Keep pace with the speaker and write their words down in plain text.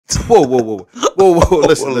Whoa, whoa, whoa, whoa, whoa!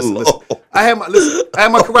 Listen. I had my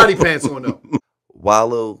karate pants on though.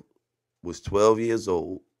 Wallo was 12 years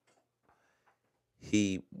old.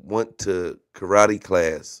 He went to karate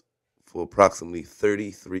class for approximately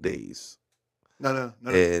 33 days. No.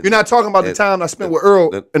 You're not talking about the time I spent with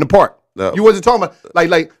Earl in the park. No. You wasn't talking about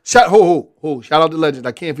shout out to legend.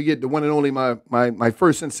 I can't forget the one and only my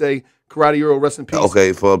first sensei, Karate Earl, rest in peace.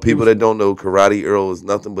 Okay, for people that don't know, Karate Earl is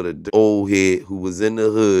nothing but an old head who was in the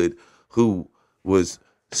hood, who was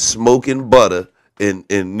smoking butter and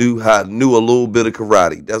knew a little bit of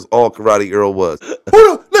karate. That's all Karate Earl was.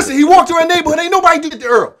 Listen, he walked around the neighborhood. Ain't nobody did it to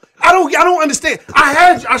Earl. I don't understand.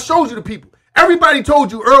 I showed you the people. Everybody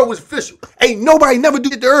told you Earl was official. Ain't nobody never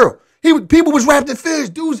did it to Earl. People was wrapped in fish.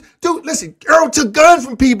 Dude, listen, Earl took guns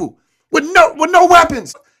from people with no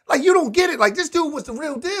weapons. Like, you don't get it. Like, this dude was the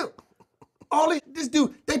real deal. This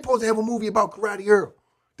dude, they supposed to have a movie about Karate Earl.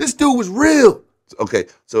 This dude was real. Okay,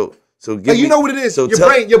 so you know what it is?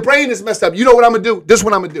 Your brain is messed up. You know what I'm gonna do? This is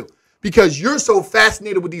what I'm gonna do. Because you're so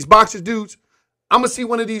fascinated with these boxers dudes, I'm gonna see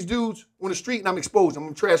one of these dudes on the street and I'm exposed. I'm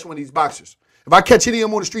gonna trash one of these boxers. If I catch any of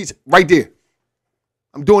them on the streets, right there,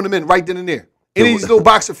 I'm doing them in right then and there. Any of these little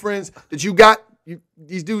boxer friends that you got,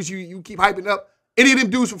 these dudes you keep hyping up, any of them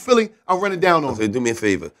dudes from Philly, I'm running down on. Okay, do me a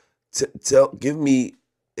favor. Give me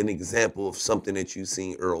an example of something that you've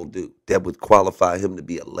seen Earl do that would qualify him to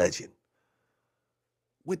be a legend.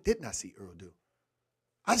 What didn't I see Earl do?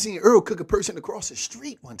 I seen Earl cook a person across the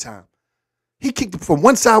street one time. He kicked him from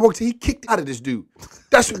one sidewalk to he kicked out of this dude.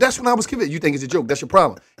 That's when I was convinced. You think it's a joke? That's your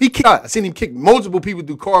problem. He kicked out. I seen him kick multiple people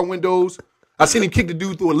through car windows. I seen him kick the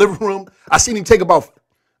dude through a living room. I seen him take about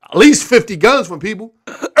at least 50 guns from people.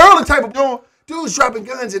 Earl the type of dudes dropping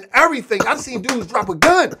guns and everything. I seen dudes drop a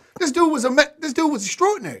gun. This dude was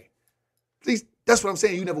extraordinary. At least that's what I'm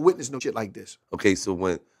saying. You never witnessed no shit like this. Okay, so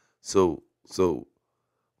when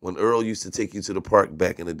Earl used to take you to the park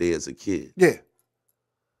back in the day as a kid, yeah,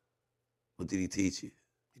 what did he teach you?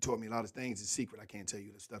 He taught me a lot of things. It's secret. I can't tell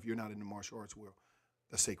you the stuff. You're not in the martial arts world.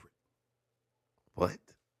 That's sacred. What?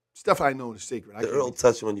 Stuff I know is sacred. Did Earl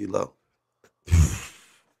touch on you low?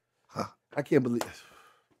 Huh? I can't believe it.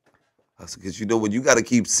 Because you know when you got to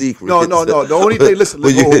keep secrets. No. The only thing, listen.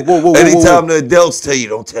 Whoa, anytime the adults tell you,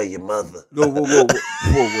 don't tell your mother. No, whoa.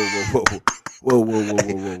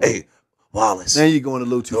 Hey, Wallace. Now you're going a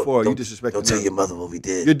little too far. You disrespecting. Don't tell your mother what we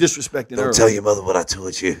did. You're disrespecting Earl. Don't tell your mother what I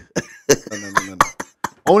told you. No.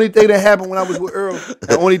 Only thing that happened when I was with Earl,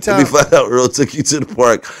 the only time. We found out Earl took you to the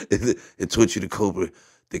park and taught you the Cobra.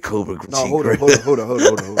 No, hold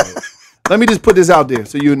on. Let me just put this out there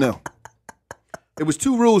so you know. It was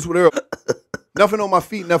 2 rules with Earl. Nothing on my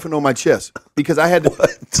feet, nothing on my chest. Because I had to.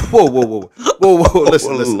 Whoa.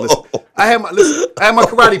 Listen. I had my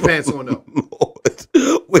karate pants on though.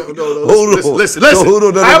 Listen. I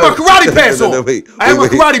have my karate pants on. I have my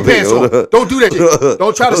karate pants on. Don't do that shit.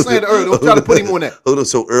 Don't try to slander Earl. Don't try to put him on that. Hold on.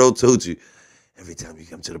 So Earl told you, every time you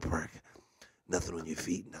come to the park, nothing on your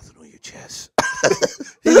feet, nothing on your chest.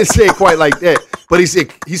 He didn't say it quite like that, but he said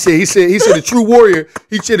a true warrior.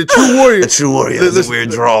 He said a true warrior. A true warrior has weird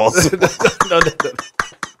draws. No.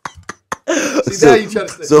 See, now you trying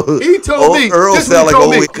to say. So he told me. Earl this sound like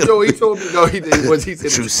he told me. No, he didn't. He said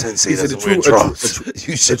true sensei doesn't wear draws.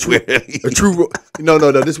 You should wear a true. No.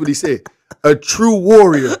 This is what he said. A true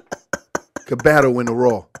warrior could battle in the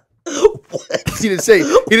raw. What? He didn't say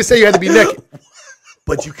you had to be naked,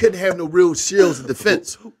 but you couldn't have no real shields of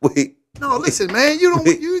defense. Wait. No, listen, man.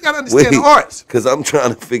 You gotta understand the arts. Because I'm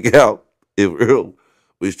trying to figure out if Earl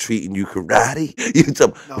was treating you karate.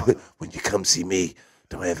 When you come see me,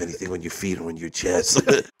 don't have anything on your feet or on your chest.